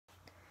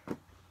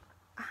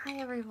Hi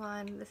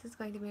everyone, this is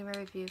going to be my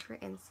review for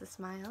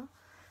Instasmile.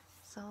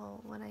 So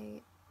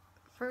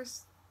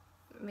first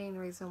main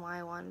reason why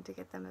I wanted to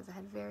get them is I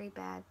had very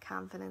bad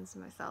confidence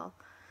in myself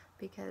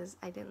because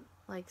I didn't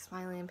like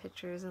smiling in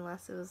pictures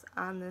unless it was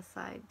on this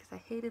side, because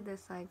I hated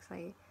this side because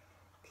my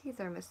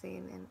teeth are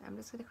missing, and I'm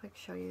just going to quick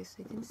show you so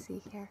you can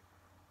see here.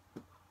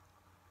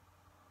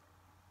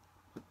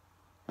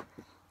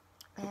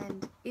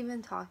 And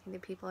even talking to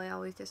people, I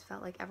always just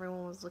felt like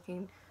everyone was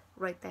looking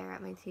right there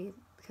at my teeth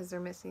because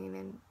they're missing,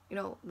 and you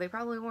know, they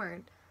probably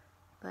weren't,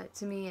 but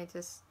to me I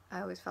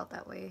always felt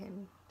that way,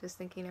 and just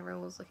thinking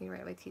everyone was looking right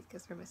at my teeth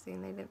because they're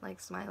missing. They didn't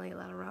like smiling a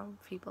lot around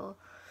people,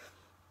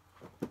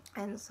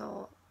 and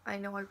so I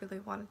know I really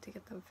wanted to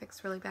get them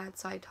fixed really bad,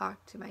 so I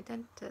talked to my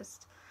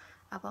dentist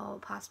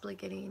about possibly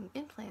getting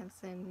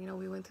implants, and you know,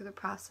 we went through the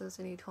process,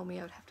 and he told me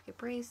I would have to get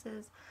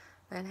braces,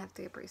 then have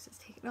to get braces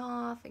taken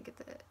off and get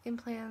the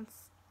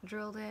implants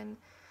drilled in,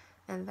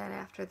 and then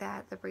after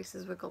that the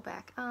braces would go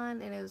back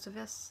on, and it was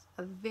just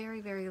a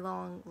very, very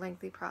long,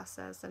 lengthy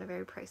process and a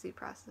very pricey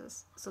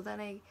process. So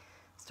then I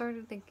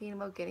started thinking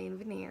about getting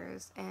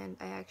veneers, and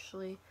I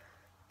actually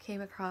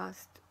came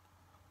across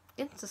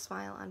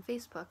Instasmile on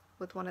Facebook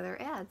with one of their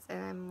ads,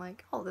 and I'm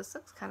like, oh, this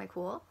looks kind of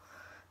cool.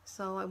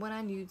 So I went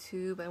on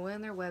YouTube, I went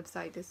on their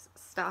website, just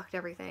stalked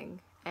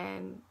everything,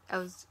 and I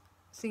was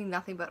seeing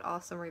nothing but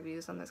awesome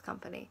reviews on this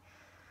company.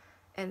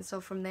 And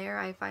so from there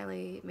I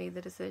finally made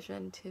the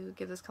decision to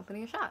give this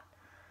company a shot.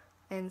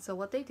 And so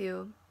what they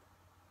do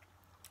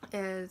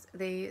is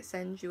they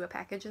send you a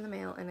package in the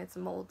mail, and it's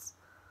molds,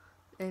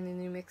 and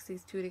then you mix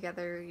these two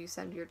together. You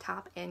send your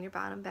top and your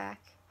bottom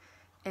back,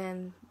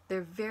 and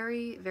they're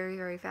very, very,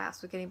 very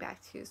fast with getting back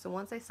to you. So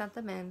once I sent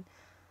them in,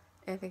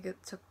 I think it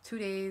took 2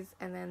 days,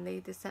 and then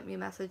they just sent me a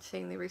message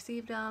saying they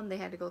received them. They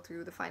had to go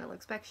through the final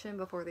inspection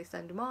before they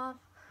send them off,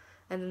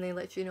 and then they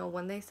let you know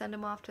when they send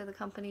them off to the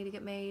company to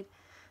get made.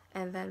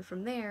 And then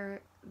from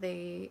there,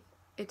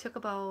 it took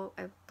about,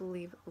 I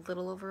believe, a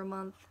little over a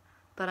month,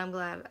 but I'm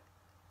glad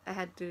I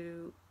had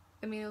to.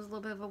 I mean, it was a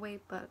little bit of a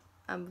wait, but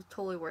I'm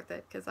totally worth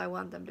it because I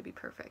want them to be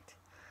perfect.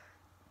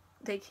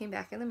 They came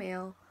back in the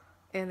mail,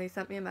 and they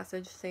sent me a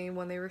message saying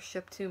when they were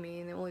shipped to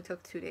me, and it only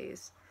took 2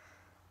 days.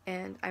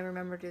 And I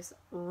remember just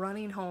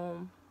running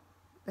home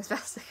as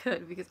fast as I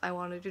could because I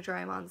wanted to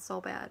try them on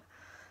so bad.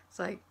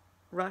 So I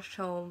rushed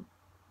home.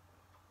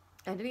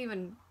 I didn't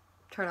even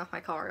turn off my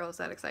car. I was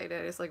that excited.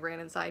 I just like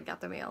ran inside,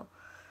 got the mail,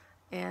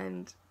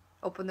 and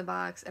opened the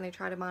box, and I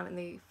tried them on, and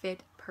they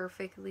fit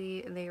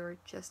perfectly, and they were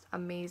just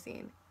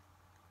amazing.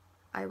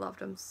 I loved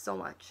them so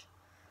much.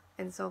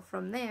 And so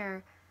from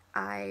there,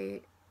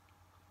 I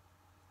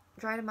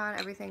tried them on.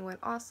 Everything went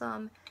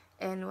awesome.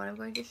 And what I'm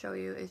going to show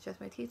you is just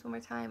my teeth one more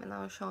time, and then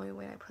I'll show you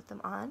when I put them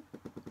on.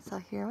 So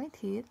here are my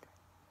teeth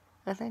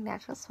with their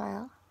natural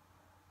smile.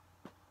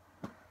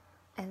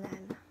 And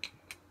then,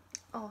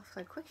 oh,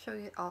 so a quick show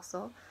you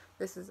also,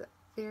 this is a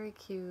very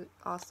cute,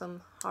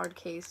 awesome hard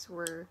case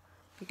where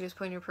you can just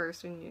put in your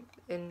purse, and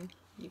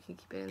you can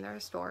keep it in their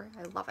store.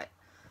 I love it.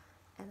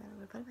 And then I'm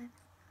going to put them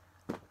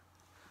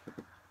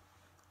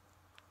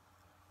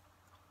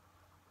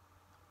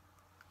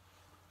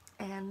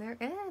in. And they're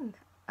in.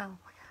 Oh my gosh.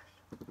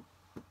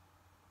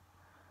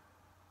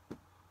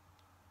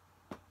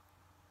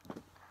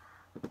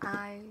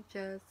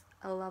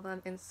 I love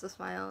them.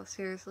 Instasmile.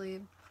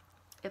 Seriously,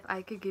 if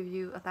I could give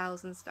you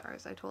 1,000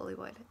 stars, I totally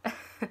would.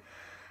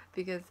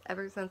 Because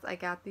ever since I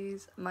got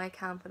these, my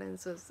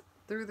confidence was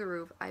through the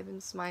roof. I've been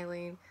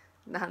smiling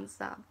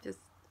nonstop. Just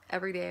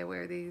every day I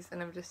wear these,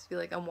 and I just feel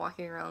like I'm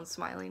walking around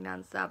smiling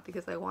nonstop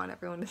because I want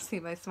everyone to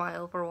see my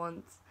smile for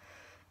once.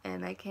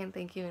 And I can't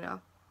thank you enough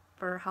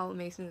for how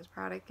amazing this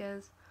product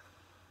is.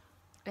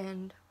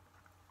 And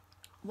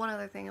one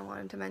other thing I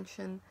wanted to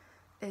mention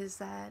is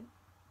that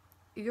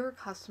your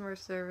customer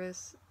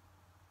service,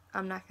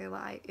 I'm not gonna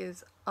lie,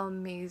 is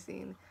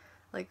amazing.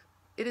 Like,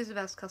 it is the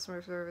best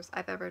customer service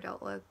I've ever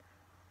dealt with.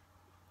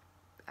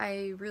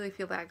 I really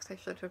feel bad because I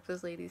should have took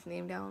this lady's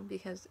name down,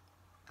 because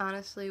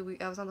honestly,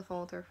 I was on the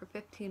phone with her for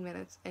 15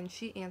 minutes, and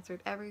she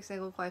answered every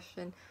single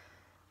question,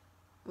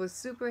 was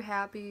super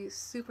happy,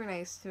 super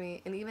nice to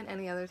me, and even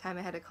any other time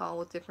I had a call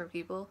with different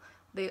people,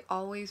 they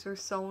always were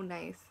so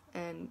nice,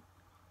 and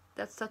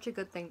that's such a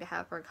good thing to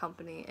have for a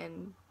company,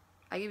 and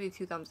I give you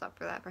 2 thumbs up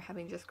for that, for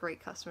having just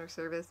great customer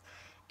service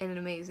and an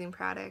amazing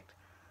product.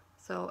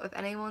 So if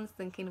anyone's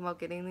thinking about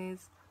getting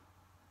these,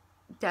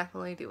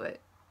 definitely do it.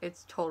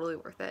 It's totally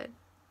worth it.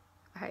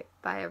 Alright,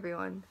 bye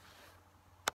everyone.